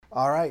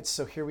All right,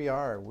 so here we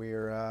are.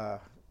 We're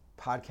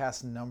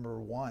podcast number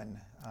one.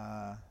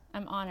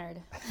 I'm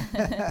honored.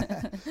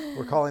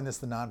 We're calling this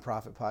the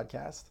Nonprofit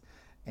Podcast.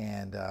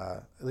 And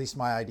at least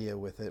my idea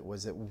with it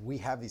was that we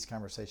have these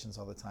conversations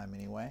all the time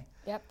anyway.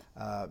 Yep.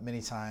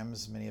 Many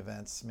times, many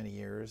events, many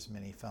years,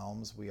 many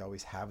films, we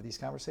always have these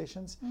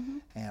conversations. Mm-hmm.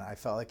 And I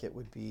felt like it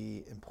would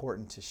be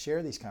important to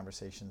share these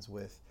conversations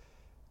with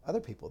other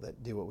people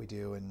that do what we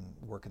do and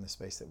work in the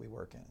space that we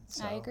work in.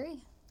 So, I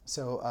agree.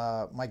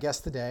 So my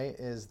guest today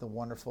is the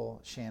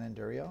wonderful Shannon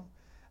Durio.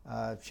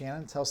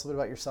 Shannon, tell us a little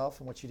bit about yourself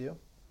and what you do.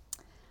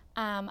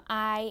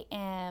 I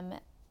am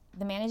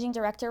the managing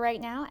director right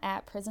now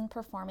at Prison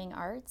Performing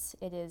Arts.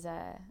 It is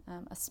a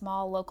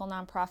small local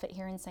nonprofit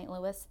here in St.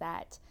 Louis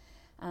that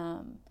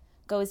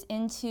goes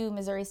into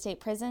Missouri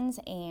State prisons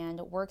and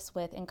works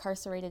with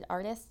incarcerated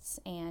artists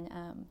and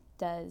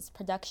does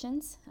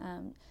productions,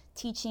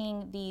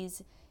 teaching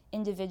these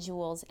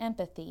individuals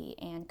empathy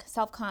and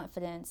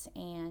self-confidence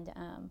and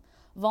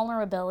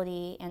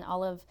vulnerability and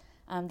all of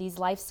these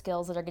life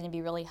skills that are going to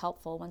be really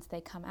helpful once they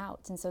come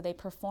out. And so they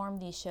perform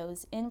these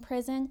shows in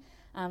prison.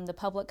 The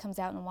public comes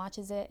out and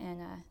watches it,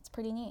 and it's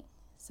pretty neat.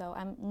 So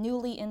I'm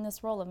newly in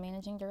this role of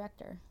managing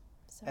director.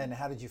 So. And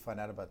how did you find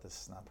out about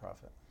this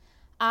nonprofit?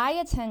 I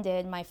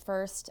attended my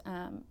first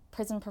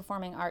Prison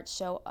Performing Arts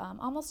show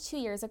almost 2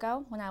 years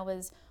ago when I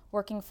was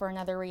working for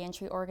another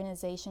reentry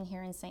organization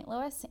here in St.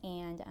 Louis,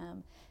 and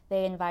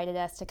they invited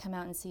us to come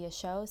out and see a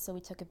show. So we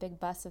took a big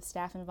bus of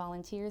staff and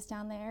volunteers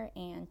down there,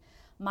 and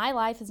my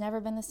life has never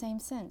been the same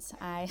since.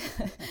 I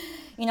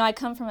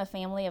come from a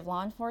family of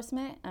law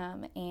enforcement,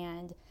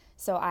 and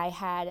so I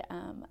had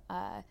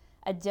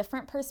a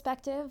different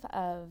perspective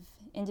of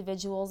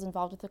individuals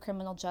involved with the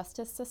criminal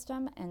justice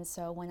system. And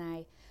so when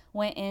I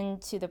went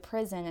into the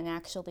prison and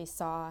actually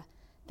saw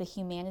the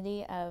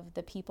humanity of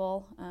the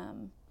people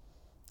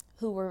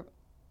who were,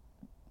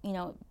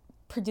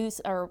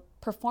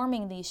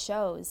 performing these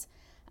shows,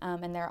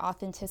 and their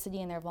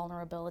authenticity and their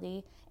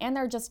vulnerability, and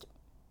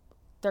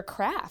their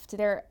craft.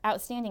 They're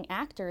outstanding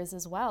actors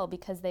as well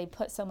because they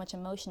put so much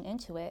emotion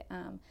into it.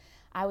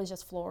 I was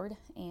just floored,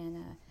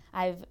 and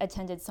I've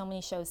attended so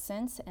many shows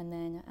since, and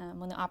then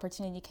when the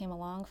opportunity came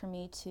along for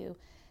me to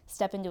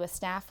step into a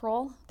staff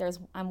role,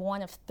 I'm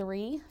one of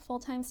 3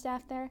 full-time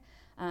staff there,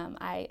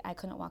 I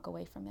couldn't walk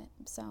away from it.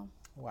 So.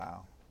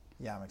 Wow.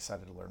 Yeah, I'm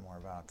excited to learn more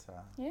about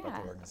the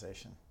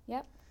organization.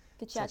 Yep.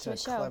 Get you out to a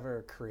show. Such a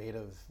clever,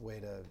 creative way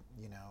to,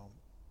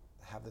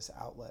 have this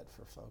outlet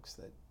for folks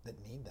that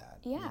need that.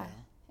 Yeah.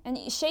 And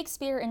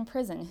Shakespeare in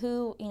prison,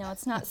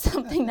 it's not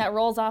something that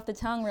rolls off the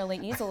tongue really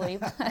easily,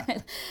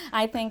 but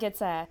I think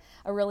it's a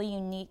really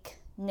unique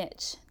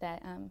niche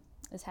that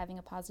is having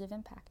a positive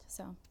impact.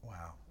 So.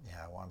 Wow.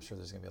 Yeah. Well, I'm sure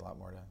there's going to be a lot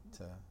more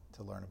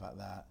to learn about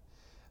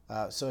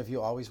that. So have you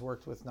always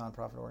worked with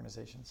nonprofit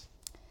organizations?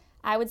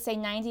 I would say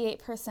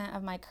 98%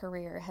 of my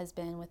career has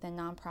been within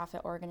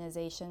nonprofit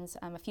organizations.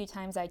 A few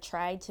times I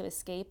tried to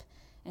escape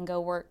and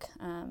go work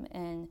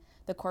in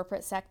the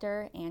corporate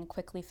sector and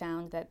quickly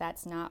found that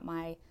that's not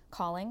my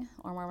calling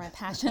or where my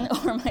passion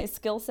or my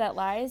skill set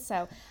lies.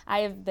 So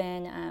I've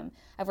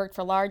worked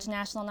for large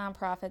national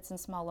nonprofits and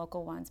small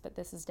local ones, but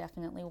this is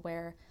definitely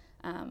where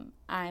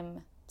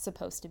I'm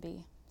supposed to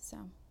be. So.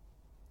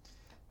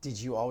 Did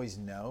you always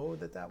know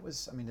that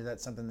was, did that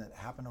something that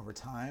happened over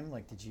time?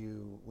 Like,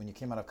 when you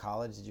came out of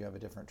college, did you have a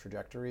different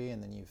trajectory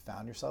and then you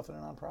found yourself in a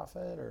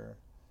nonprofit, or?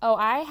 Oh,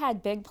 I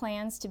had big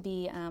plans to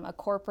be a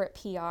corporate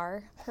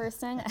PR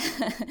person.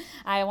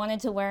 I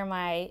wanted to wear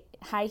my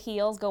high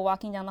heels, go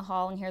walking down the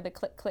hall and hear the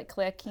click, click,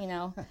 click,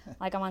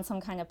 like I'm on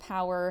some kind of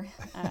power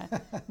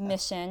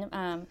mission.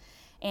 And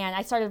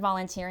I started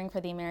volunteering for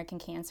the American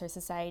Cancer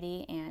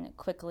Society and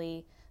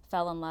quickly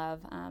fell in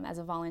love as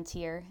a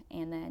volunteer,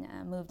 and then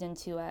moved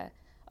into a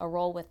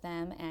role with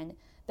them, and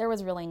there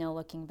was really no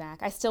looking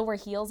back. I still wear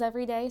heels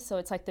every day, so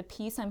it's like the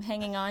piece I'm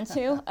hanging on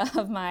to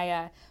of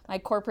my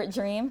corporate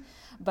dream,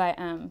 but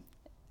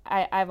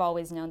I've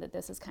always known that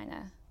this is kind of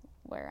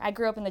where I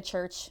grew up in the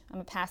church.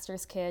 I'm a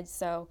pastor's kid,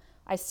 so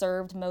I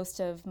served most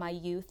of my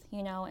youth,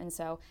 and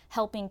so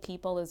helping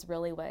people is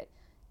really what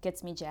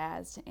gets me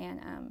jazzed,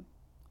 and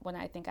what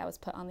I think I was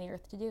put on the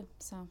earth to do.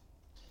 So.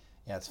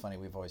 Yeah, it's funny.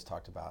 We've always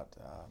talked about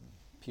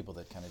people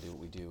that kind of do what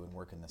we do and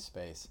work in this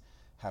space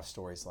have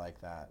stories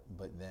like that.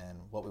 But then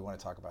what we want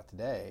to talk about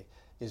today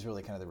is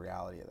really kind of the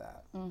reality of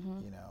that. Mm-hmm.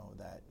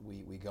 That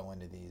we go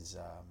into these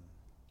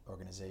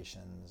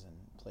organizations and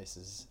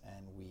places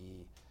and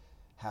we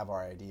have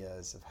our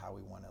ideas of how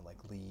we want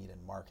to lead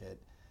and market.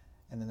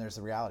 And then there's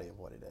the reality of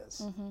what it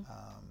is. Mm-hmm.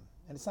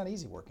 And it's not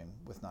easy working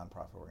with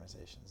nonprofit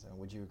organizations. And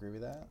would you agree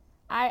with that?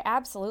 I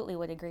absolutely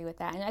would agree with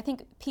that. And I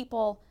think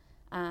people...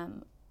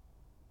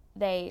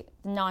 the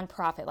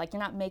nonprofit,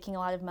 you're not making a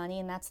lot of money,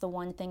 and that's the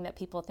one thing that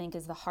people think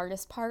is the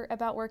hardest part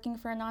about working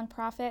for a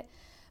nonprofit,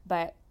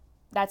 but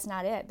that's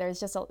not it. There's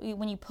just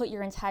when you put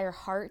your entire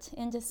heart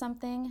into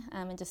something,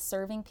 into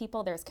serving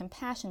people, there's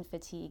compassion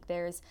fatigue.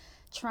 There's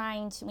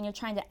when you're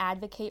trying to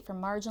advocate for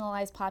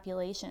marginalized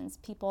populations,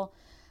 people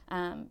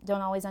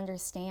don't always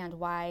understand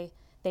why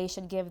they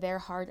should give their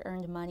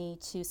hard-earned money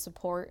to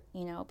support,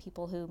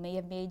 people who may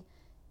have made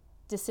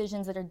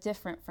decisions that are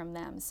different from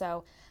them.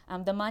 So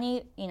the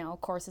money,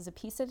 of course, is a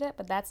piece of it,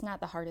 but that's not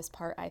the hardest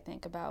part, I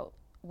think, about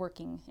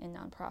working in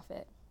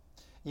nonprofit.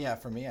 Yeah,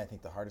 for me, I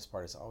think the hardest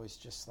part is always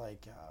just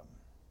like,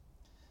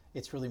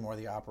 it's really more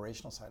the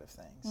operational side of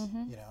things,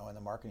 and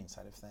the marketing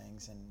side of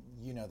things. And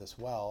you know this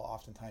well,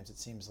 oftentimes it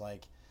seems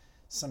like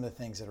some of the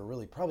things that are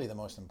really probably the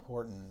most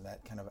important,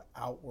 that kind of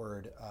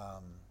outward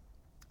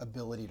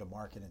ability to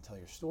market and tell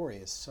your story,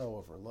 is so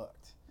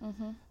overlooked.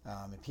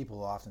 And people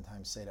will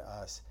oftentimes say to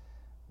us,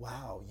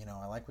 wow,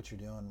 I like what you're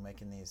doing,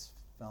 making these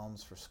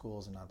films for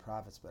schools and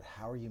nonprofits, but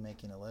how are you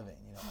making a living?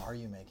 Are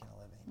you making a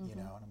living?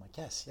 And I'm like,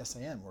 yes,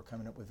 I am. We're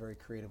coming up with very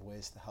creative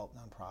ways to help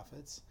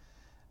nonprofits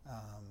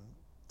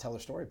tell their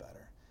story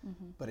better.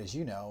 But as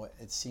you know,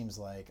 it seems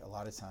like a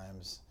lot of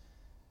times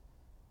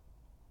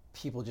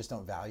people just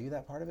don't value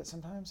that part of it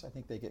sometimes. I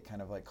think they get kind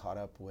of like caught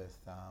up with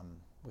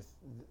the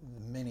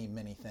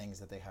many things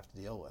that they have to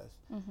deal with.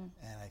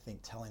 And I think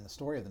telling the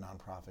story of the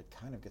nonprofit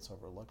kind of gets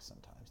overlooked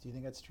sometimes. Do you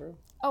think that's true?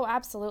 Oh,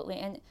 absolutely.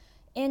 And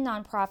in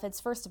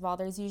nonprofits, first of all,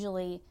 there's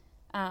usually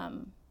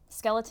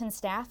skeleton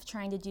staff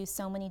trying to do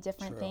so many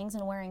different things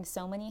and wearing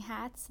so many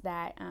hats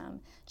that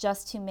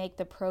just to make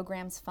the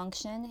programs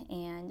function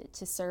and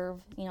to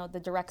serve, the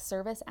direct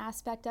service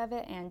aspect of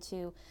it, and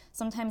to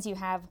sometimes you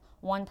have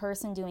one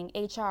person doing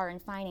HR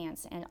and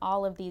finance and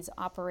all of these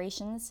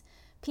operations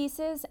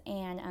pieces,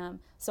 and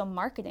so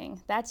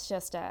marketing, that's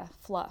just a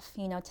fluff,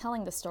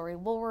 telling the story.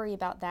 We'll worry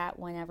about that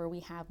whenever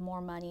we have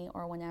more money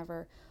or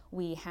whenever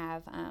we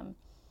have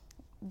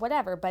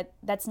whatever, but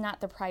that's not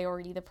the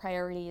priority. The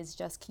priority is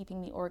just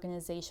keeping the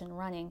organization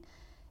running.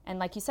 And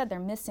like you said, they're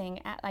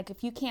missing, like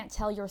if you can't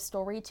tell your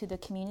story to the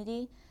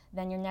community,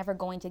 then you're never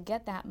going to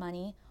get that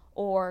money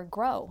or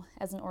grow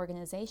as an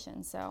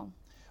organization. So.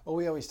 Well,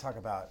 we always talk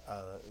about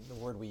the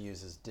word we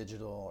use is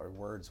digital, or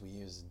words we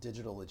use,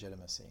 digital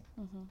legitimacy,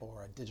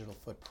 or a digital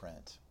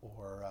footprint,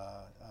 or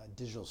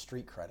digital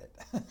street credit.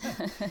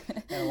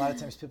 And a lot of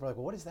times people are like,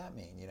 well, what does that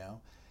mean,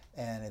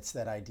 And it's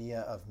that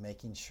idea of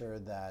making sure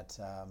that,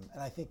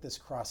 and I think this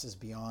crosses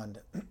beyond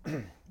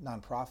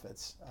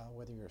nonprofits,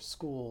 whether you're a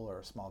school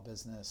or a small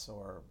business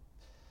or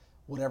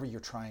whatever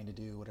you're trying to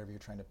do, whatever you're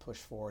trying to push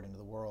forward into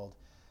the world,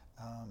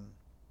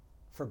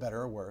 for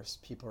better or worse,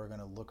 people are going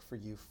to look for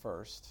you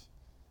first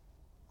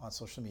on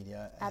social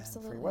media and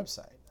for your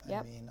website.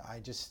 Yep. I mean, I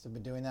just have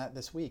been doing that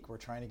this week. We're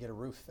trying to get a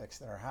roof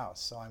fixed at our house.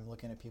 So I'm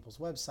looking at people's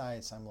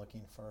websites. I'm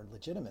looking for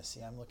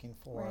legitimacy. I'm looking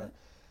for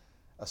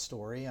a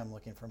story. I'm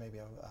looking for maybe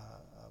a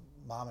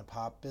mom and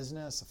pop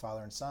business, a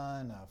father and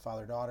son, a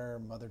father-daughter,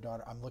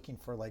 mother-daughter. I'm looking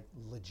for like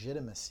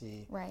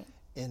legitimacy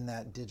in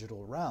that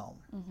digital realm.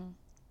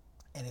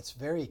 And it's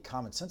very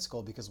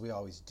commonsensical because we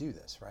always do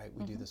this, right?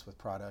 We do this with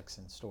products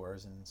and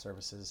stores and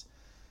services.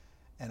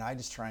 And I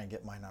just try and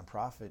get my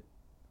nonprofit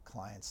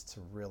clients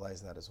to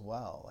realize that as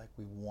well. Like,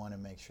 we want to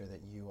make sure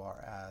that you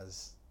are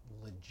as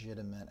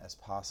legitimate as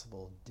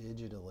possible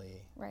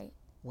digitally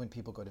when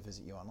people go to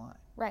visit you online.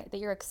 Right, that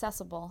you're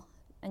accessible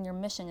and your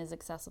mission is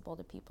accessible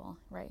to people,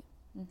 right.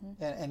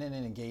 And in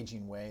an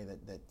engaging way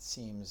that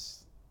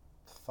seems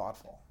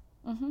thoughtful.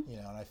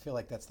 And I feel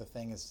like that's the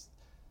thing, is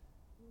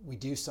we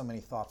do so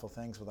many thoughtful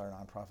things with our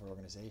nonprofit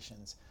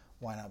organizations.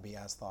 Why not be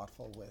as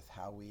thoughtful with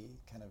how we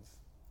kind of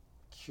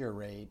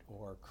curate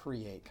or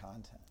create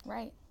content?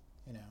 Right.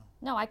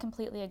 No, I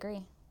completely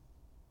agree.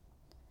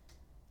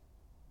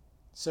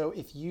 So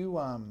if you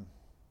were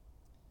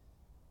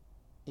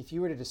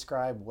to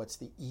describe what's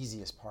the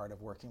easiest part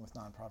of working with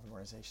nonprofit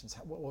organizations,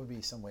 what would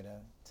be some way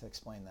to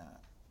explain that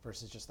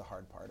versus just the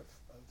hard part of?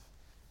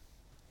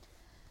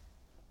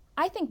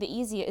 I think the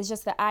easiest is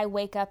just that I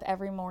wake up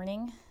every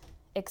morning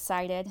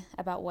excited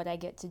about what I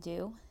get to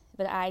do,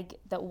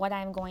 that what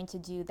I'm going to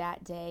do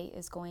that day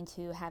is going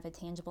to have a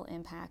tangible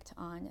impact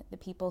on the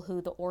people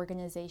who the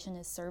organization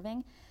is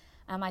serving.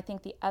 I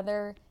think the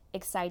other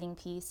exciting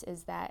piece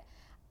is that,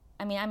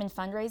 I'm in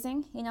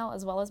fundraising,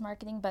 as well as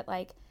marketing, but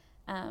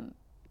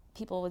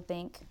people would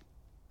think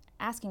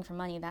asking for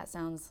money, that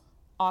sounds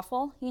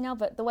awful,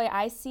 but the way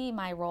I see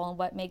my role and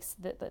what makes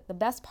the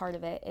best part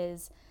of it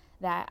is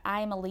that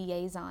I'm a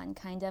liaison,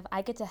 kind of.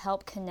 I get to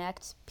help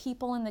connect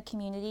people in the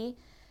community.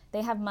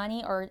 They have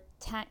money or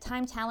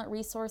time, talent,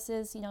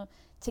 resources,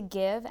 to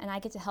give, and I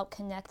get to help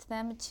connect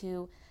them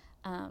to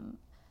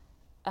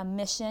a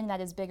mission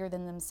that is bigger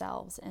than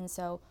themselves. And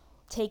so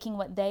taking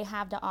what they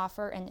have to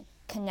offer and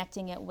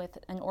connecting it with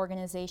an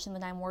organization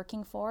that I'm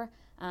working for,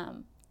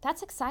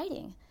 that's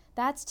exciting.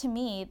 That's, to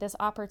me, this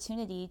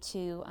opportunity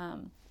to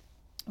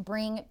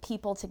bring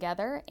people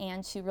together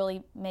and to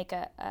really make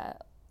a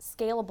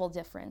scalable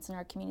difference in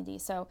our community.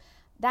 So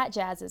that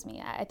jazzes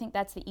me. I think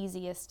that's the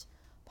easiest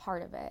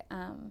part of it.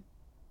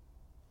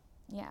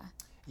 Yeah,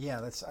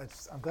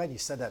 I'm glad you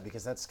said that,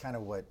 because that's kind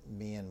of what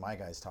me and my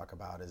guys talk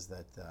about, is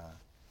that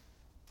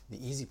the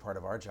easy part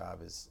of our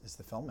job is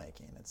the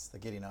filmmaking. It's the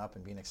getting up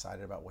and being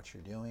excited about what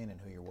you're doing and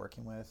who you're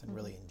working with, and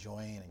really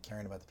enjoying and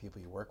caring about the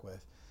people you work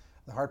with.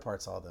 The hard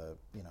part's all the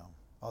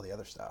all the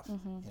other stuff.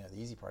 You know,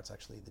 the easy part's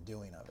actually the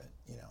doing of it,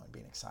 you know, and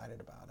being excited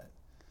about it.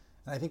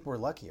 And I think we're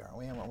lucky, aren't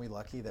we? Aren't we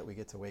lucky that we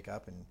get to wake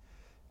up, and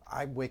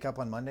I wake up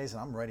on Mondays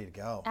and I'm ready to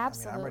go.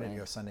 Absolutely. I mean, I'm ready to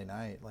go Sunday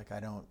night. Like I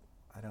don't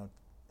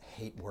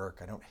hate work.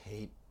 I don't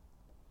hate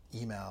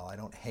email. I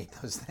don't hate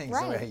those things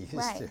the way I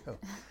used to.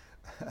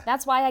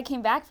 That's why I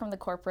came back from the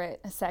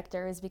corporate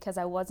sector, is because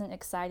I wasn't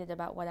excited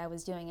about what I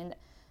was doing. And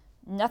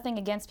nothing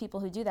against people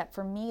who do that.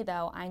 For me,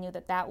 though, I knew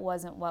that that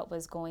wasn't what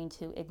was going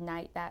to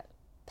ignite that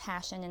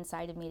passion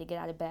inside of me to get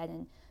out of bed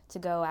and to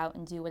go out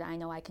and do what I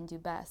know I can do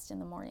best in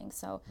the morning.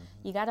 So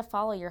you got to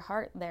follow your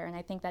heart there, and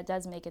I think that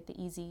does make it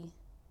the easy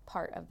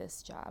part of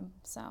this job.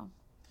 So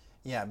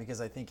yeah,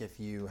 because I think if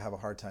you have a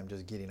hard time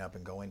just getting up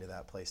and going to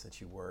that place that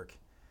you work,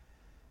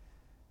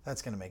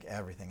 that's going to make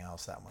everything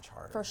else that much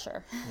harder. for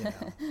sure. You know,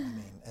 I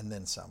mean, and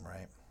then some,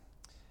 right?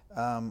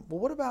 Well,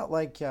 what about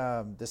like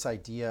this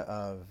idea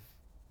of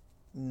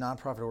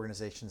nonprofit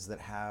organizations that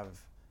have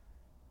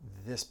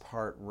this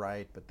part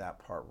right but that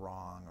part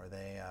wrong, or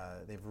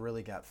they've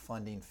really got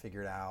funding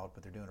figured out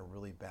but they're doing a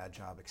really bad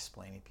job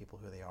explaining to people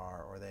who they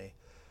are, or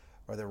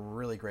they're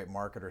really great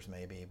marketers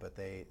maybe, but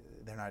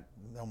they're not,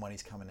 no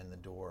money's coming in the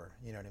door.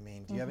 You know what I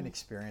mean? Do you have any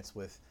experience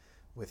with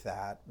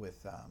that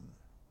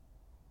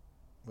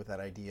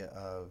idea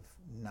of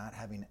not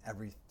having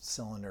every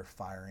cylinder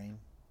firing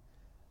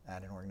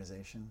at an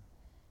organization?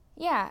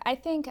 Yeah, I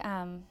think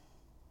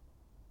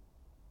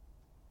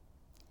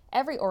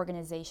every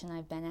organization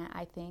I've been at,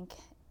 I think,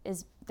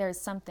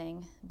 there's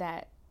something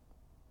that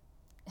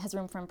has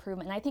room for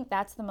improvement. And I think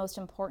that's the most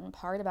important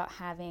part about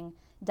having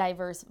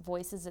diverse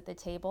voices at the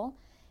table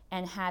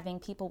and having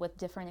people with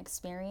different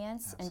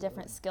experience and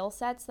different skill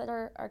sets that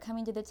are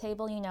coming to the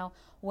table. You know,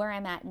 where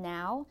I'm at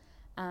now,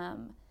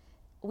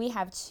 we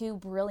have two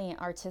brilliant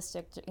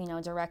artistic,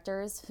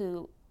 directors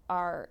who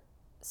are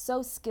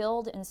so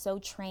skilled and so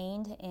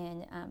trained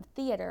in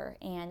theater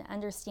and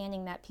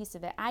understanding that piece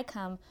of it. I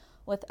come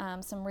with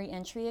some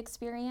reentry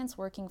experience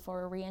working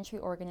for a reentry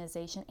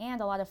organization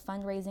and a lot of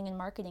fundraising and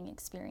marketing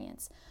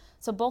experience.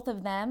 So both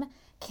of them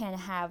can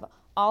have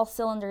all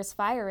cylinders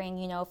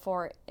firing,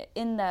 for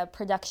in the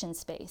production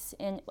space,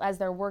 and as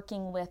they're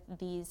working with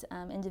these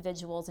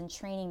individuals and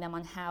training them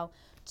on how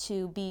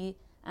to be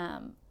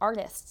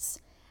artists.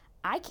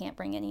 I can't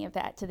bring any of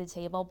that to the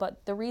table,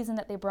 but the reason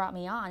that they brought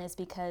me on is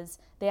because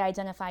they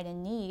identified a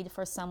need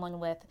for someone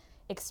with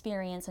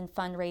experience in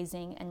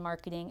fundraising and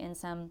marketing and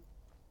some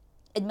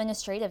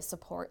administrative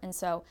support. And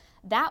so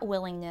that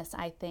willingness,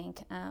 I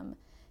think,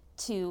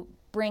 to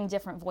bring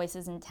different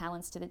voices and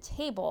talents to the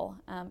table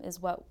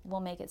is what will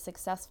make it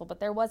successful.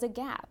 But there was a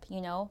gap,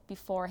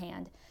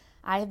 beforehand.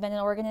 I have been in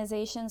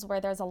organizations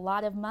where there's a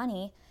lot of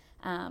money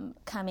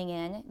coming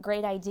in,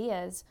 great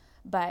ideas,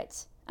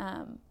 but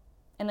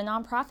in the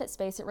nonprofit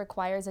space, it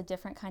requires a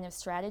different kind of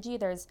strategy.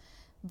 There's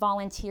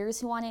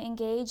volunteers who want to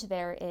engage.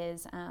 There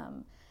is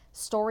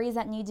stories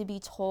that need to be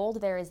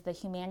told. There is the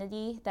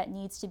humanity that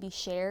needs to be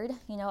shared,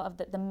 of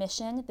the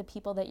mission, the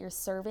people that you're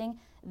serving.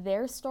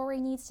 Their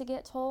story needs to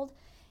get told.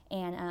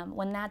 And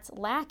when that's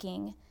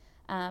lacking,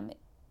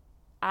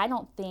 I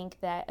don't think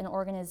that an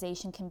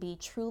organization can be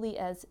truly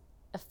as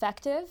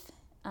effective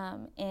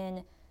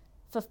in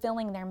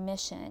fulfilling their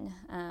mission.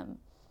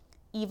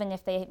 Even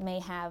if they may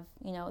have,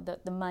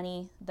 the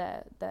money,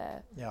 the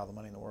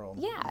money in the world.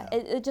 Yeah.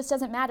 It just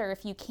doesn't matter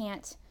if you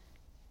can't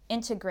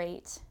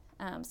integrate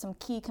some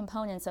key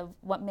components of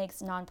what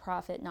makes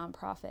nonprofit,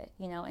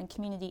 and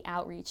community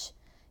outreach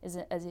is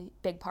a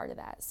big part of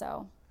that.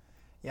 So.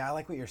 Yeah, I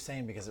like what you're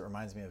saying because it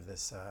reminds me of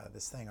this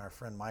thing our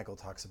friend Michael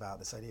talks about,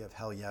 this idea of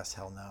hell yes,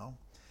 hell no.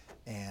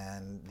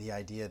 And the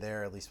idea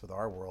there, at least with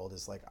our world,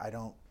 is like, I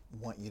don't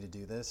want you to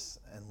do this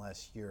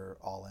unless you're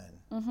all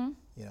in. Mm-hmm.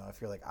 If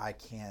you're like,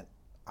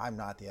 I'm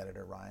not the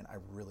editor, Ryan. I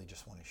really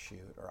just want to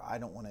shoot, or I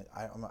don't want to.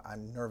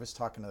 I'm nervous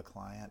talking to the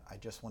client. I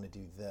just want to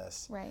do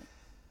this. Right.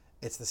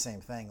 It's the same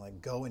thing.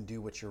 Like, go and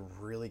do what you're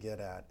really good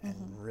at and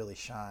really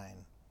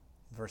shine,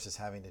 versus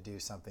having to do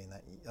something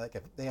that, like,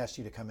 if they asked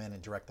you to come in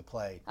and direct the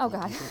play. Oh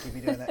God. You think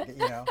you'd be doing that?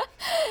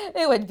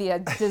 It would be a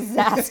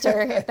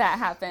disaster if that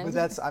happened.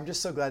 But I'm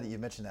just so glad that you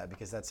mentioned that,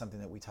 because that's something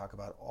that we talk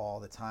about all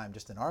the time,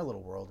 just in our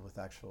little world with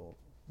actual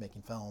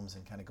making films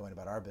and kind of going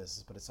about our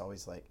business. But it's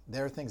always like,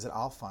 there are things that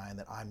I'll find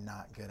that I'm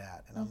not good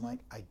at. And I'm like,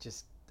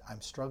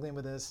 I'm struggling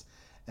with this.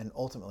 And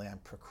ultimately I'm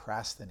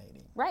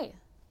procrastinating. Right.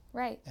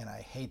 And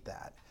I hate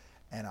that.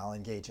 And I'll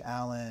engage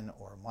Alan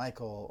or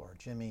Michael or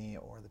Jimmy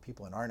or the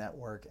people in our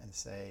network and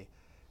say,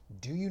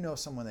 do you know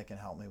someone that can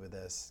help me with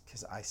this?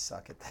 Because I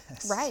suck at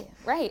this.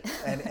 Right.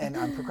 And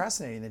I'm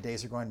procrastinating. The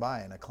days are going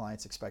by and a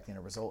client's expecting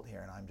a result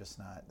here, and I'm just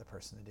not the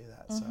person to do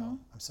that. So I'm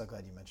so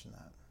glad you mentioned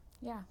that.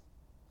 Yeah.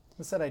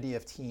 It's that idea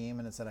of team,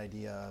 and it's that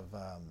idea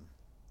of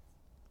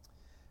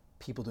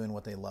people doing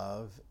what they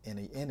love in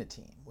a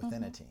team,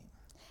 within a team.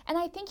 And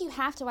I think you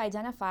have to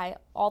identify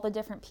all the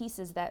different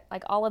pieces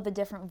all of the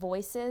different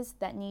voices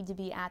that need to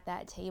be at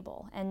that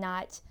table, and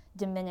not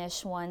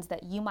diminish ones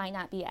that you might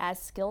not be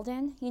as skilled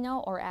in,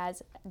 or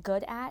as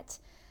good at,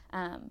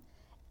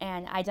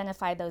 and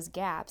identify those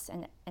gaps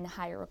and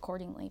hire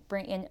accordingly.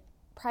 Bring in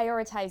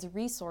prioritize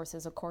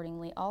resources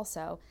accordingly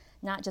also,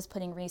 not just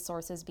putting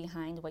resources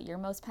behind what you're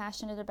most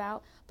passionate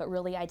about, but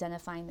really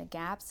identifying the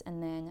gaps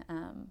and then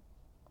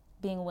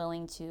being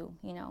willing to,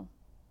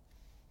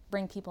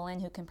 bring people in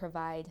who can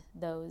provide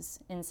those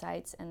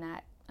insights and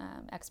that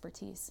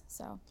expertise.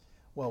 So,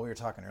 well, we were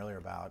talking earlier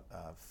about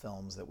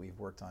films that we've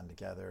worked on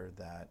together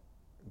that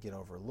get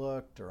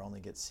overlooked or only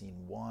get seen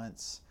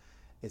once.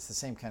 It's the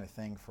same kind of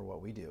thing for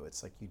what we do.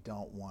 It's like you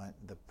don't want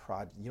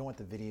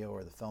the video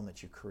or the film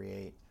that you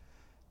create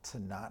to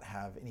not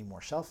have any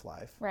more shelf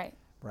life. Right.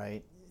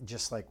 Right?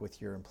 Just like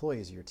with your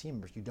employees or your team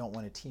members, you don't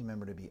want a team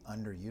member to be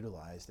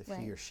underutilized if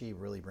he or she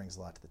really brings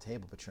a lot to the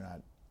table, but you're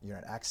not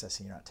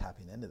accessing, you're not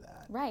tapping into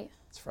that. Right.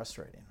 It's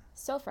frustrating.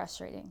 So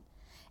frustrating.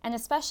 And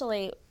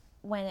especially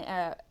when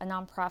a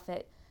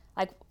nonprofit,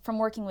 like from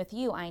working with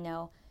you, I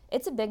know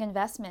it's a big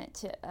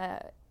investment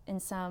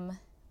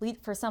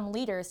for some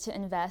leaders to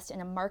invest in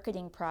a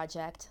marketing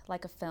project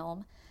like a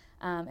film.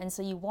 And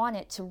so you want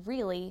it to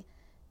really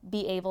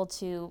be able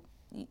to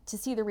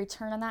see the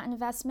return on that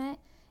investment.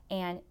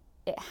 And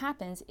it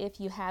happens if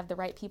you have the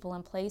right people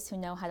in place who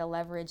know how to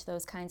leverage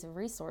those kinds of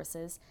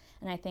resources.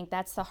 And I think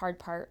that's the hard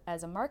part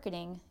as a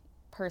marketing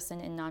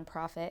person in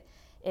nonprofit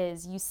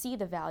is you see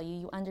the value,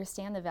 you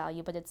understand the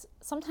value, but it's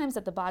sometimes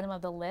at the bottom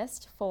of the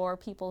list for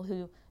people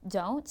who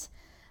don't.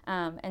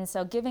 And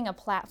so giving a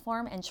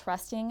platform and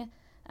trusting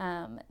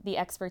the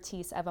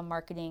expertise of a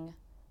marketing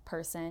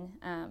person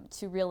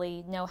to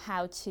really know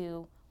how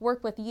to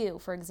work with you,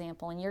 for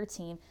example, and your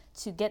team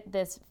to get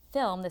this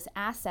film, this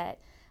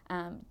asset,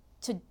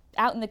 to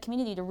out in the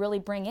community to really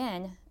bring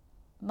in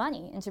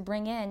money and to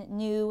bring in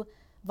new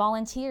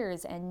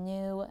volunteers and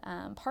new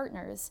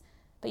partners.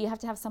 But you have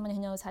to have someone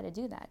who knows how to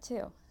do that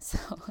too. So,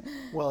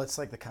 well, it's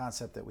like the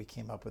concept that we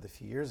came up with a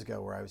few years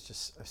ago where I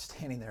was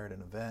standing there at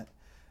an event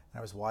and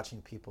I was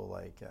watching people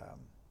like,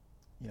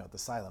 at the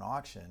silent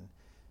auction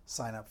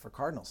sign up for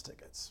Cardinals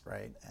tickets,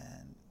 right?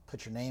 And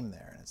put your name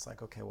there. And it's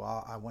like, okay,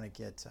 well, I want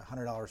to get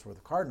 $100 worth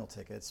of Cardinal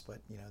tickets, but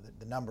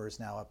the number is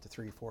now up to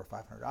 $300, $400,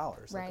 $500.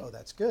 Right. Like, oh,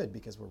 that's good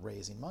because we're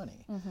raising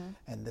money.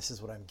 And this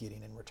is what I'm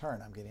getting in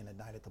return. I'm getting a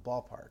night at the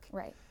ballpark.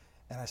 Right.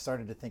 And I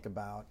started to think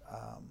about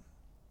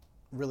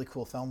really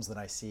cool films that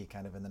I see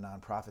kind of in the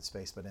nonprofit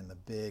space, but in the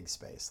big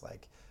space,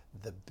 like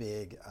the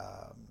big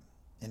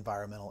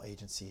environmental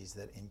agencies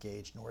that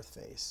engage North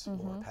Face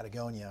or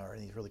Patagonia or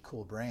these really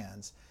cool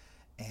brands.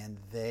 And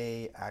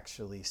they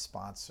actually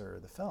sponsor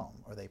the film,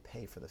 or they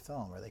pay for the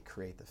film, or they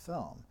create the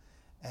film.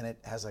 And it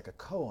has like a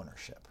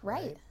co-ownership,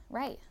 right?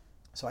 Right.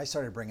 So I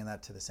started bringing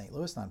that to the St.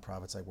 Louis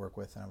nonprofits I work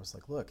with, and I was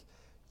like, look,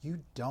 you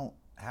don't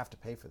have to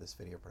pay for this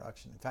video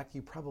production. In fact,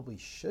 you probably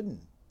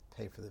shouldn't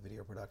pay for the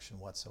video production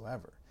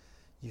whatsoever.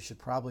 You should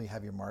probably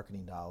have your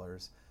marketing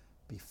dollars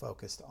be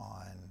focused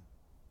on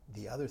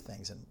the other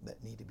things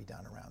that need to be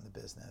done around the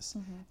business.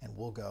 And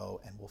we'll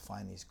go and we'll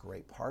find these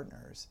great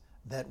partners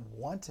that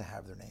want to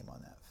have their name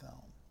on that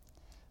film,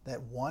 that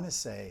want to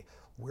say,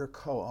 we're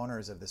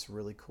co-owners of this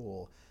really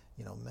cool,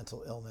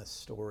 mental illness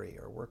story,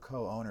 or we're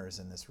co-owners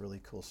in this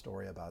really cool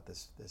story about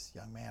this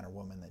young man or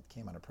woman that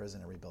came out of prison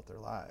and rebuilt their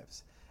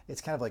lives.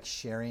 It's kind of like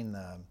sharing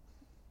the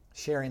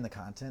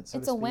content, so to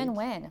speak. It's a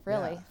win-win,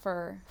 really,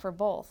 for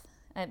both.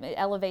 It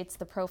elevates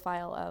the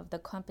profile of the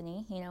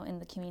company, in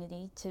the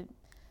community to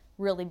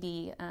really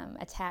be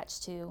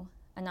attached to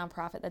a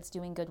nonprofit that's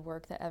doing good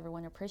work that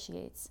everyone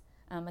appreciates.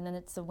 And then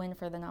it's a win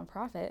for the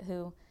nonprofit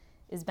who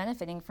is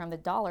benefiting from the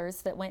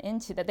dollars that went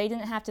into that they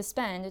didn't have to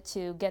spend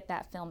to get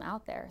that film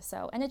out there.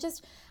 So, and it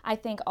just, I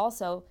think,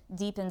 also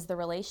deepens the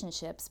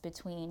relationships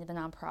between the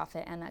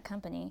nonprofit and that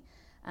company,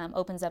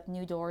 opens up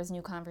new doors,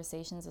 new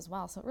conversations as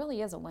well. So it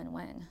really is a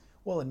win-win.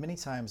 Well, and many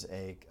times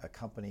a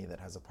company that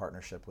has a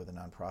partnership with a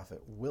nonprofit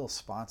will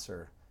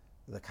sponsor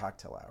the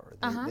cocktail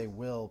hour. They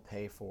will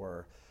pay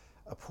for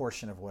a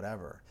portion of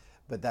whatever.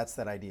 But that's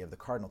that idea of the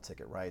Cardinal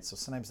ticket, right? So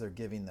sometimes they're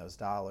giving those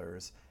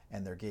dollars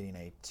and they're getting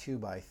a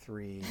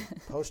 2x3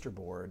 poster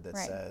board that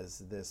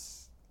says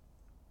this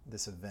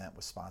event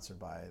was sponsored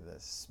by the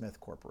Smith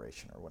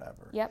Corporation or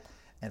whatever. Yep.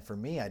 And for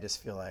me, I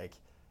just feel like,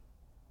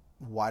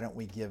 why don't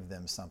we give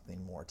them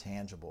something more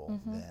tangible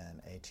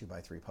than a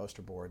 2x3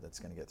 poster board that's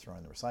going to get thrown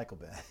in the recycle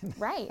bin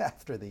Right.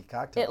 after the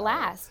cocktail hour?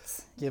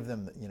 Lasts. Give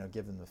them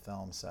the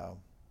film. So.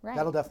 Right.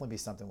 That'll definitely be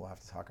something we'll have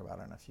to talk about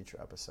on a future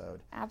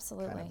episode.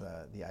 Absolutely. Kind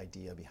of the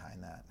idea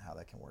behind that and how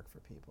that can work for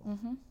people.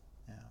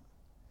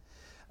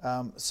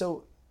 Yeah.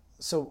 So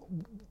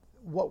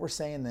what we're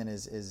saying then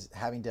is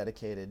having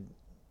dedicated,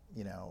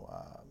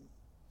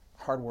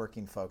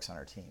 hardworking folks on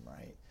our team,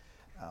 right?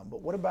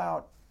 But what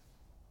about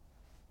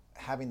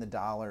having the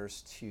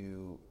dollars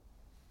to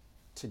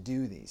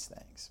do these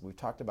things? We've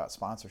talked about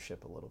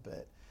sponsorship a little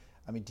bit.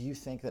 I mean, do you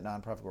think that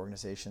nonprofit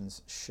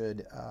organizations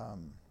should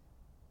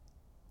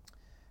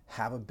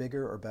have a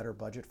bigger or better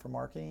budget for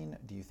marketing?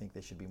 Do you think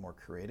they should be more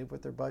creative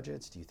with their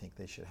budgets? Do you think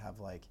they should have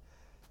like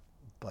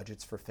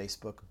budgets for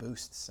Facebook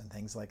boosts and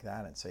things like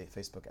that, and say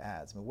Facebook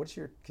ads? I mean,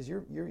 because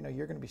you're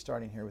going to be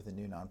starting here with a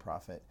new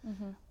nonprofit.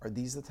 Are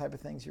these the type of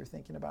things you're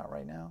thinking about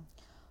right now?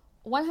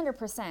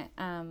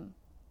 100%.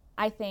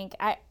 I think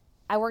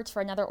I worked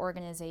for another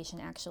organization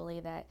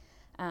actually that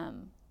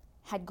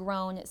had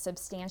grown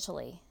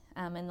substantially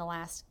in the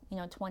last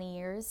 20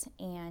 years.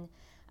 And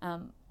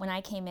when I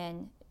came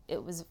in,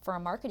 it was for a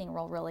marketing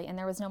role really, and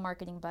there was no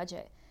marketing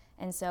budget.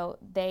 And so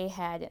they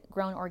had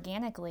grown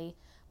organically,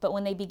 but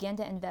when they began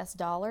to invest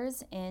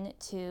dollars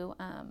into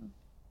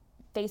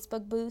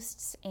Facebook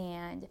boosts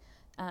and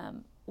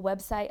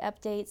website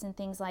updates and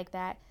things like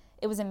that,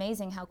 it was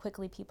amazing how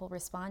quickly people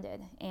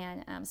responded.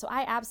 And so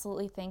I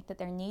absolutely think that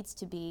there needs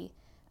to be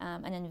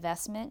an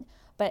investment,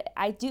 but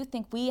I do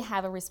think we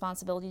have a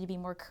responsibility to be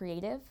more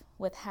creative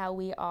with how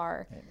we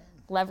are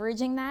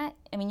leveraging that.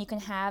 I mean, you can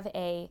have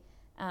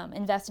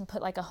invest and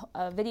put like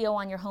a video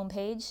on your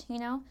homepage,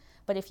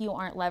 but if you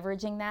aren't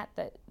leveraging that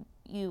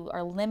you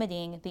are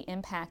limiting the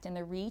impact and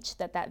the reach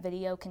that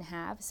video can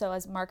have. So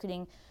as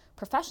marketing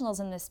professionals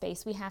in this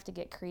space, we have to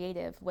get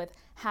creative with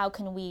how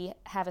can we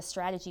have a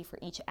strategy for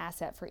each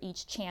asset, for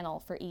each channel,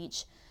 for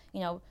each,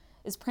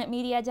 is print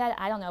media dead?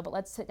 I don't know, but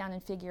let's sit down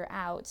and figure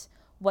out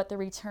what the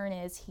return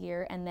is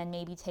here, and then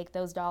maybe take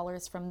those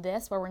dollars from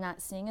this where we're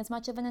not seeing as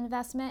much of an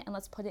investment, and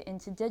let's put it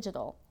into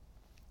digital.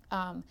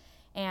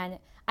 And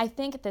I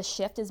think the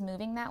shift is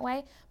moving that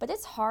way, but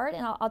it's hard.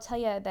 And I'll tell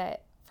you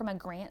that from a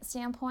grant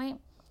standpoint,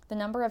 the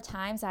number of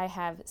times I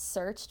have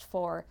searched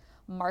for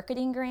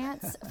marketing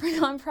grants for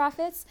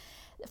nonprofits,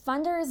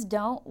 funders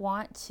don't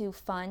want to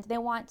fund, they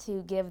want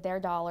to give their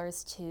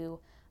dollars to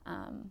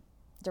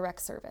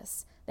direct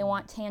service. They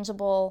want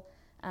tangible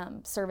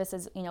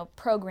services,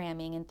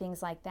 programming and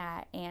things like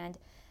that. And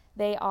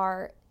they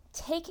are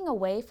taking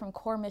away from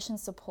core mission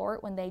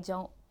support when they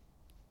don't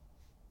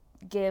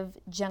give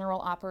general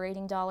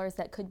operating dollars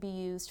that could be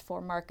used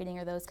for marketing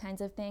or those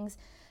kinds of things,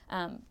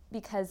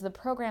 because the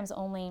programs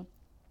only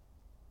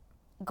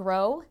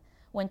grow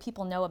when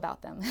people know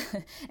about them.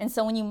 And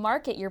so when you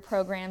market your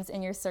programs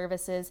and your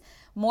services,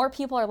 more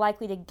people are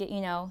likely to get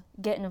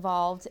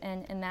involved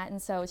in that. And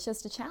so it's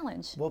just a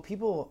challenge. Well,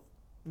 people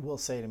will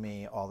say to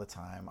me all the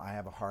time, I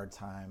have a hard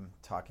time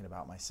talking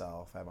about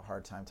myself. I have a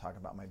hard time talking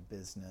about my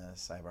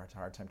business. I have a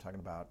hard time talking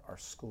about our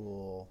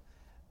school.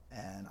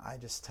 And I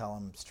just tell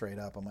them straight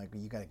up, I'm like,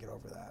 you got to get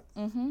over that.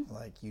 Mm-hmm.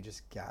 Like, you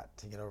just got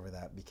to get over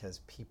that, because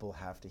people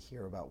have to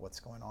hear about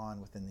what's going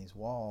on within these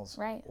walls.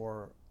 Right.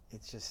 Or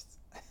it's just,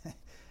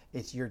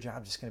 it's your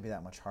job just going to be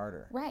that much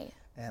harder. Right.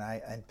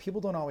 And people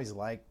don't always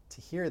like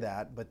to hear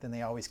that, but then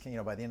they always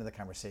can, by the end of the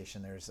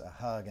conversation, there's a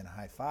hug and a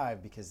high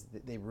five, because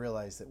they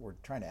realize that we're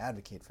trying to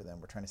advocate for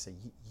them. We're trying to say,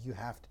 you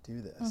have to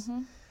do this.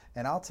 Mm-hmm.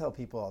 And I'll tell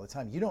people all the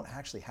time, you don't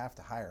actually have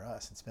to hire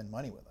us and spend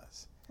money with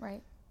us.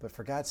 Right. But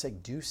for God's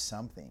sake, do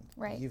something.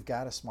 Right. You've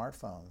got a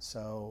smartphone,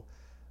 so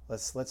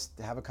let's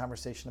have a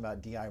conversation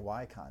about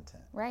DIY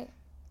content. Right.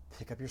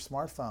 Pick up your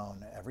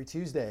smartphone every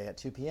Tuesday at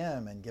 2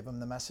 p.m. and give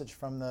them the message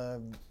from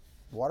the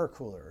water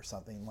cooler or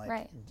something. Like,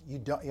 right.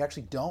 You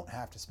actually don't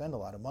have to spend a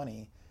lot of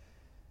money.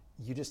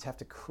 You just have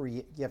to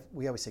create.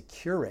 We always say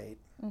curate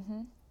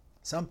mm-hmm.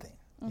 something.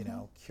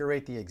 Mm-hmm.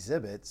 Curate the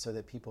exhibit so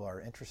that people are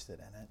interested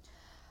in it.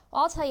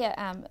 Well, I'll tell you,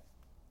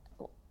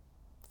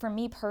 for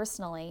me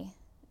personally,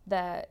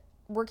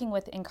 working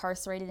with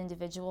incarcerated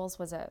individuals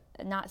was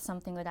not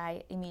something that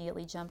I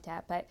immediately jumped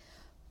at. But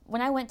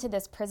when I went to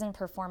this prison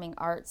performing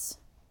arts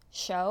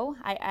show,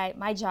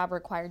 my job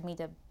required me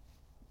to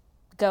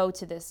go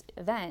to this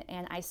event,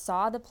 and I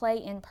saw the play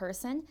in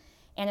person,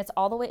 and it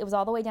was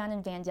all the way down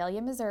in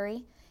Vandalia,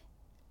 Missouri,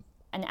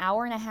 an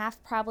hour and a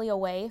half probably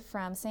away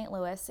from St.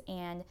 Louis,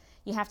 and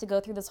you have to go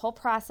through this whole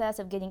process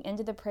of getting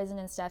into the prison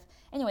and stuff.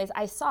 Anyways,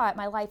 I saw it,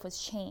 my life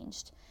was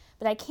changed.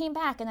 But I came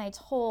back and I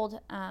told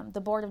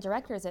the board of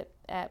directors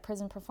at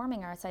Prison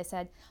Performing Arts, I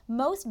said,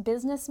 most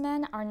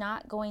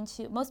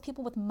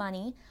people with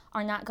money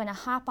are not going to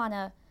hop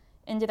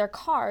into their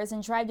cars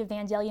and drive to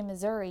Vandalia,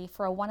 Missouri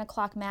for a 1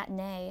 o'clock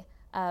matinee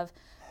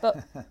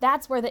but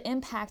that's where the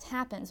impact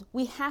happens.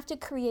 We have to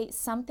create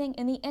something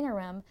in the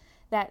interim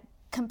that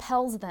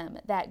compels them,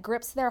 that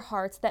grips their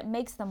hearts, that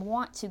makes them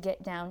want to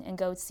get down and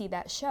go see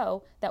that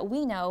show, that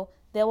we know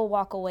they will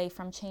walk away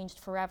from changed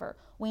forever.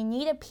 We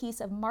need a piece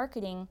of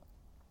marketing,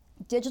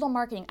 digital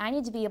marketing. I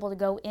need to be able to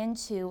go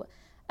into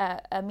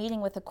a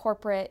meeting with a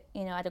corporate,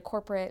 with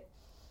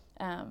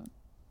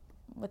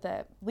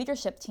a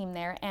leadership team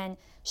there, and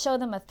show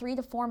them a 3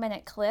 to 4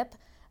 minute clip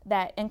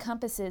that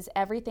encompasses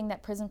everything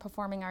that Prison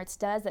Performing Arts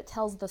does, that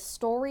tells the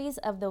stories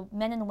of the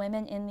men and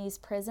women in these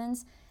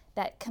prisons,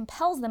 that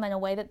compels them in a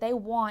way that they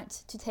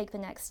want to take the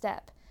next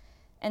step.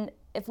 And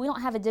if we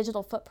don't have a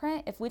digital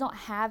footprint, if we don't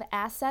have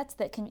assets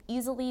that can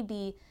easily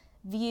be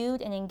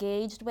viewed and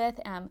engaged with,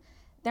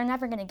 they're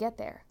never going to get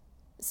there.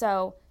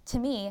 So to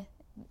me,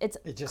 it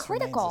just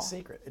critical. Remains a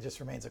secret. It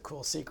just remains a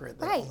cool secret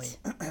that right. only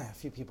a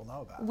few people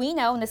know about. We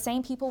know, and the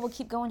same people will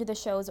keep going to the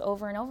shows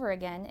over and over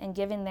again and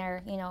giving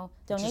their,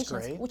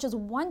 donations, which is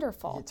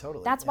wonderful. Yeah,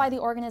 totally. That's why the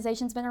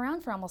organization's been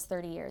around for almost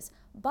 30 years.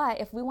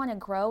 But if we want to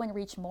grow and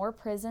reach more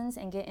prisons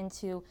and get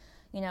into,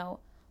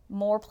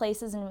 more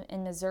places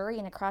in Missouri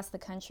and across the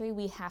country,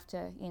 we have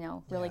to,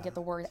 really get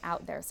the word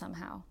out there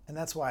somehow. And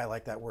that's why I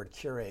like that word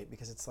curate,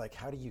 because it's like,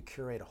 how do you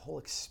curate a whole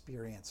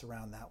experience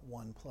around that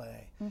one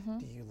play? Mm-hmm.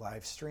 Do you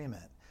live stream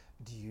it?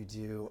 Do you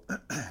do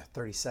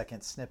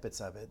 30-second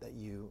snippets of it that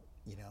you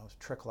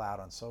trickle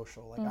out on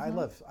social? Like I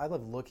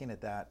love looking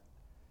at that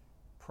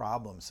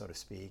problem, so to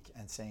speak,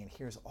 and saying,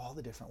 here's all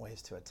the different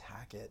ways to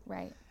attack it.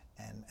 Right.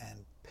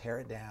 And pare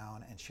it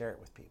down and share it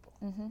with people.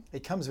 Mm-hmm.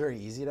 It comes very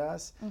easy to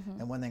us. Mm-hmm.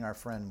 And one thing our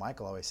friend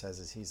Michael always says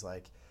is, he's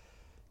like,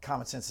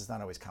 common sense is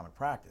not always common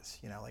practice.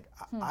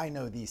 I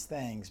know these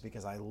things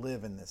because I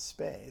live in this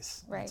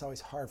space. Right. It's always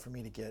hard for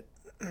me to get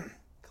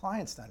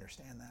clients to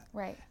understand that.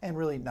 Right. And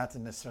really not to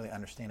necessarily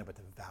understand it, but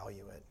to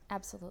value it.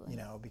 Absolutely.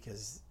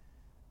 Because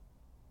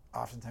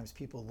oftentimes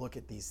people look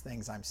at these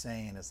things I'm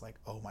saying as like,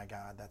 oh my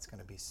God, that's going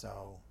to be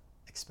so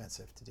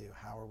expensive to do.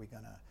 How are we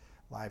going to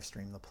live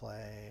stream the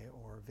play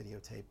or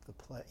videotape the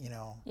play,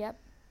 Yep.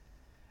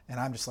 And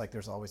I'm just like,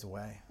 there's always a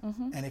way.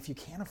 Mm-hmm. And if you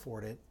can't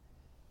afford it,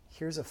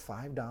 here's a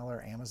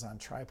 $5 Amazon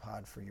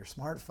tripod for your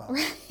smartphone.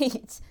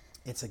 Right.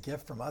 It's a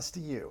gift from us to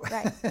you.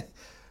 Right.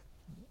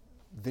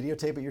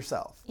 Videotape it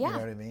yourself. Yeah. You know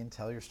what I mean?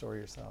 Tell your story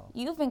yourself.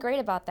 You've been great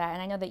about that,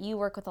 and I know that you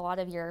work with a lot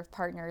of your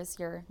partners,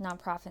 your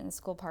nonprofit and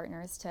school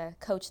partners, to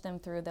coach them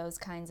through those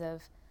kinds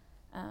of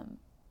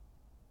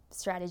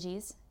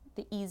strategies.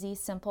 The easy,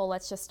 simple,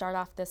 let's just start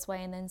off this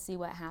way and then see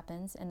what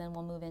happens, and then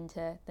we'll move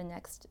into the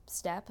next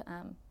step.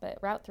 But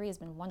Route 3 has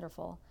been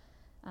wonderful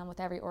with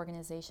every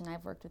organization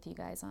I've worked with you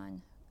guys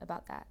on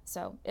about that.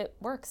 So it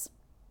works.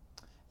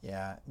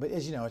 Yeah, but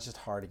as you know, it's just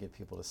hard to get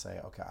people to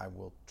say, okay, I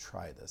will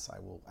try this. I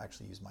will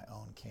actually use my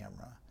own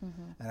camera.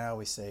 Mm-hmm. And I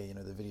always say,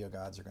 the video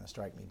gods are going to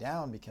strike me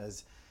down,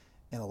 because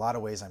in a lot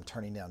of ways I'm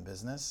turning down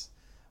business,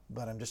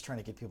 but I'm just trying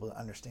to get people to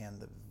understand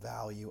the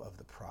value of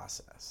the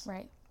process.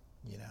 Right.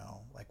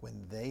 Like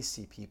when they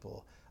see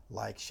people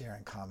like, share,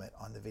 and comment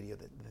on the video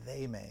that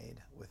they made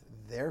with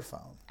their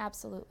phone.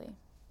 Absolutely.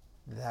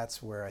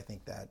 That's where I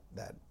think that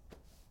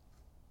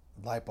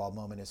light bulb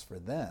moment is for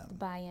them.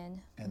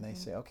 Buy-in. And they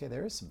say, okay,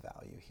 there is some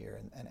value here.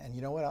 And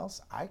you know what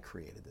else? I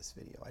created this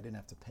video. I didn't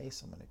have to pay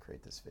someone to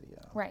create this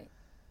video. Right.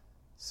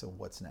 So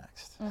what's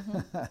next?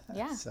 Mm-hmm.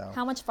 Yeah. So,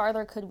 how much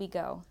farther could we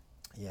go?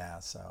 Yeah.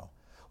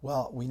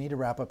 Well, we need to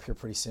wrap up here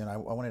pretty soon. I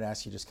wanted to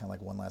ask you just kind of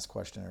like one last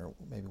question, or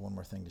maybe one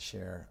more thing to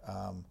share.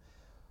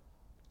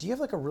 Do you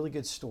have like a really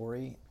good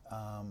story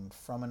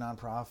from a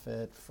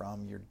nonprofit,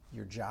 from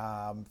your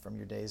job, from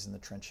your days in the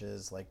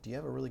trenches? Like, do you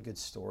have a really good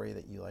story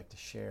that you like to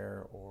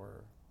share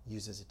or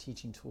use as a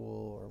teaching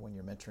tool, or when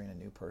you're mentoring a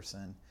new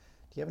person?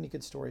 Do you have any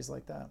good stories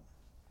like that?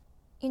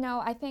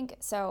 I think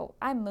so.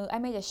 I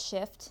made a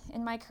shift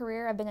in my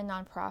career. I've been a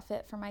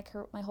nonprofit for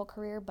my whole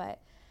career,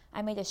 but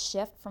I made a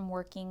shift from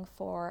working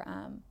for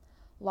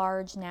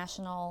large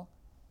national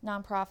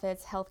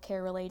nonprofits,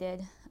 healthcare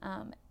related,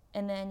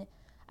 and then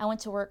I went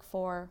to work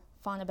for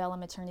Fontabella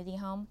Maternity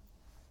Home,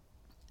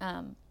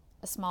 a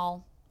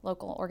small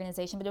local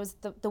organization, but it was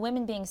the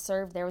women being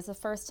served there was the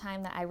first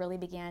time that I really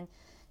began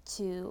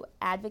to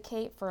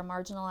advocate for a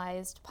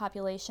marginalized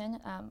population,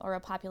 or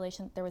a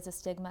population that there was a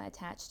stigma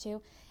attached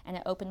to, and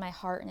it opened my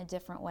heart in a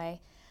different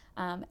way.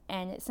 And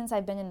since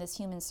I've been in this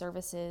human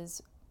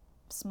services,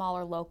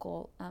 smaller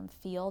local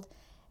field,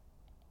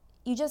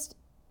 you just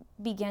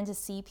begin to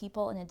see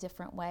people in a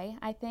different way.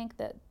 I think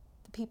that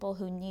the people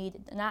who need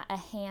not a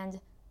hand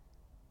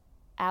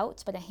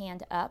out, but a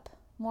hand up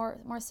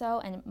more so,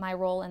 and my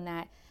role in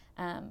that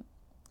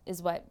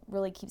is what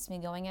really keeps me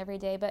going every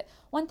day. But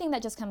one thing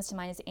that just comes to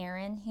mind is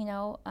Aaron,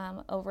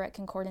 over at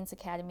Concordance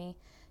Academy.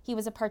 He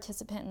was a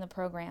participant in the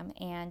program,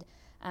 and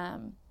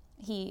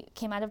he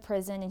came out of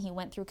prison and he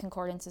went through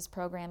Concordance's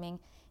programming,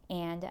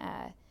 and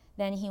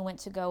then he went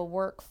to go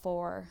work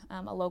for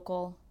a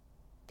local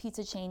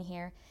pizza chain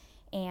here,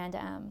 and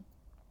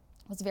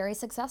was very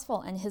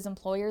successful. And his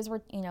employers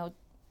were,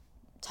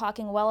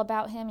 talking well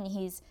about him, and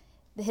his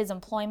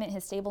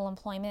stable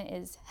employment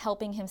is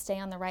helping him stay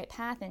on the right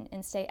path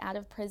and stay out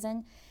of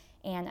prison.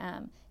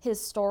 And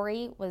his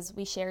story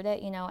we shared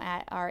it,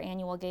 at our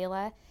annual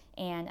gala,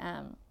 and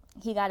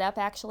he got up,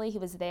 actually, he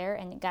was there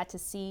and got to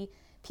see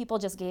people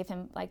just gave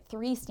him like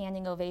 3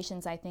 standing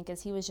ovations, I think,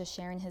 as he was just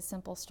sharing his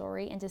simple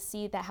story, and to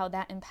see how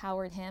that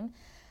empowered him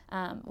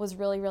was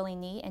really, really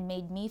neat, and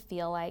made me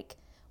feel like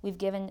we've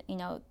given,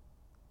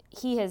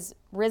 he has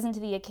risen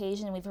to the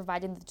occasion, and we've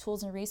provided the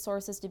tools and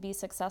resources to be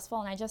successful.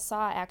 And I just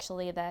saw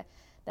actually the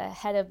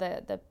head of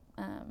the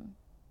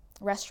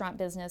restaurant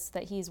business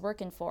that he's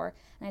working for,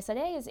 and I said,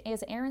 hey,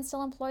 is Aaron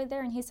still employed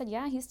there? And he said,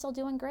 yeah, he's still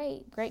doing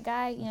great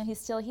guy, he's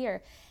still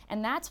here.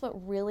 And that's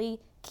what really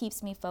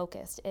keeps me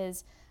focused,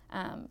 is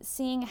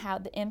seeing how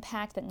the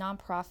impact that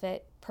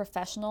nonprofit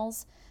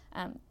professionals,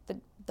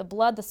 the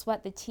blood, the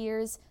sweat, the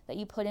tears that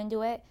you put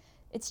into it,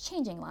 it's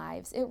changing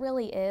lives. It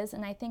really is,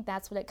 and I think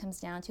that's what it comes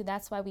down to.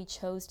 That's why we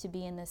chose to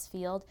be in this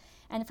field.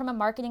 And from a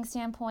marketing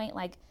standpoint,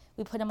 like,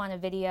 we put him on a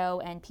video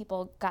and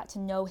people got to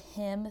know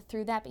him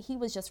through that, but he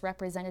was just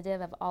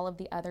representative of all of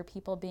the other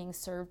people being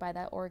served by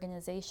that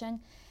organization.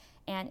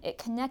 And it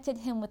connected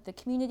him with the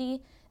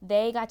community.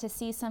 They got to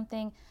see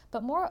something.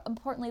 But more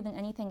importantly than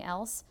anything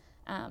else,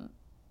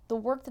 the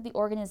work that the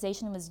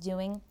organization was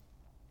doing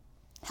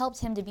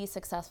helped him to be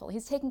successful.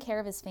 He's taking care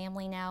of his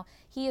family now.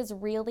 He is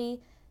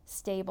really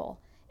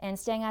stable and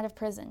staying out of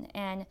prison.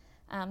 And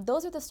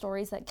those are the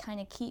stories that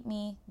kind of keep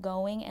me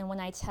going. And when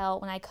I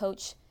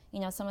coach,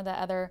 some of the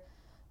other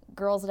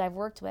girls that I've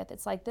worked with,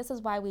 it's like, this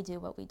is why we do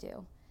what we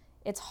do.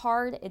 It's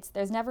hard.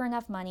 There's never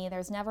enough money.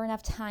 There's never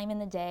enough time in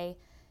the day.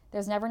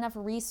 There's never enough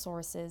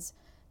resources.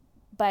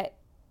 But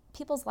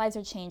people's lives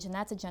are changed, and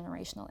that's a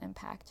generational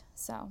impact.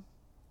 So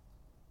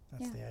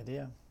that's the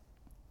idea.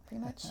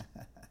 Pretty much.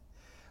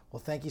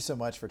 Well, thank you so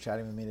much for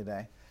chatting with me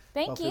today.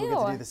 Thank Hopefully you.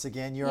 we'll get to do this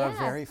again. You're our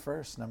very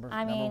first number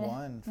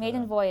one.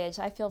 Maiden voyage.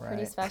 I feel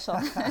pretty special.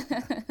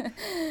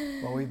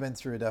 Well, we've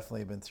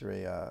definitely been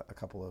through a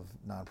couple of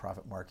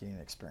nonprofit marketing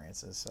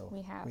experiences, so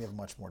we have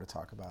much more to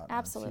talk about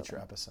in future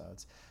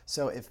episodes.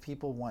 So if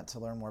people want to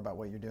learn more about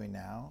what you're doing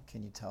now,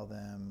 can you tell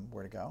them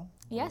where to go?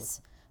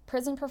 Yes.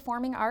 Prison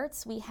Performing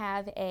Arts. We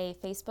have a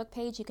Facebook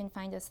page. You can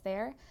find us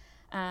there.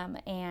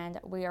 And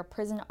we are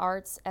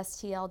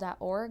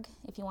prisonartsstl.org.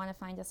 If you want to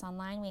find us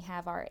online, we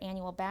have our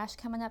annual bash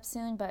coming up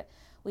soon, but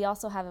we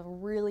also have a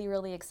really,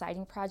 really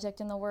exciting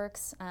project in the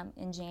works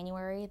in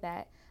January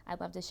that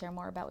I'd love to share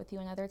more about with you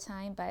another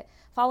time. But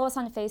follow us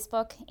on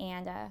Facebook,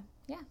 and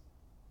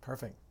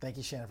Perfect. Thank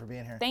you, Shannon, for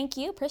being here. Thank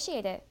you.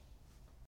 Appreciate it.